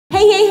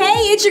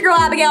it's your girl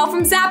Abigail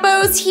from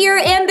Zappos here,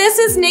 and this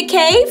is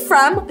Nikaye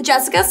from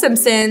Jessica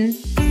Simpson.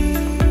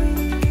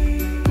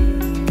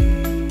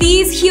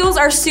 These heels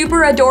are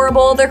super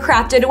adorable. They're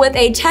crafted with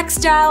a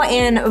textile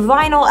and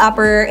vinyl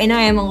upper, and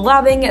I am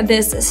loving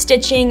this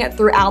stitching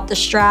throughout the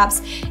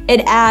straps.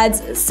 It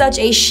adds such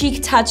a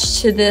chic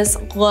touch to this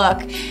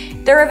look.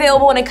 They're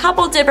available in a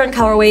couple different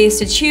colorways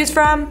to choose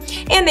from,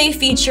 and they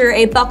feature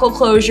a buckle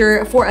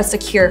closure for a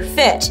secure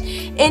fit.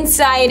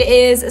 Inside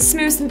is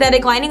smooth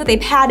synthetic lining with a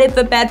padded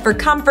footbed for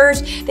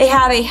comfort. They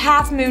have a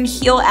half moon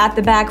heel at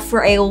the back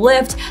for a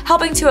lift,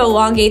 helping to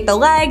elongate the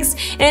legs,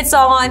 and it's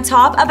all on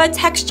top of a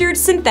textured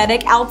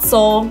synthetic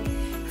outsole.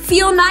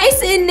 Feel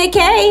nice in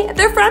Nikaye.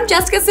 They're from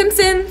Jessica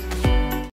Simpson.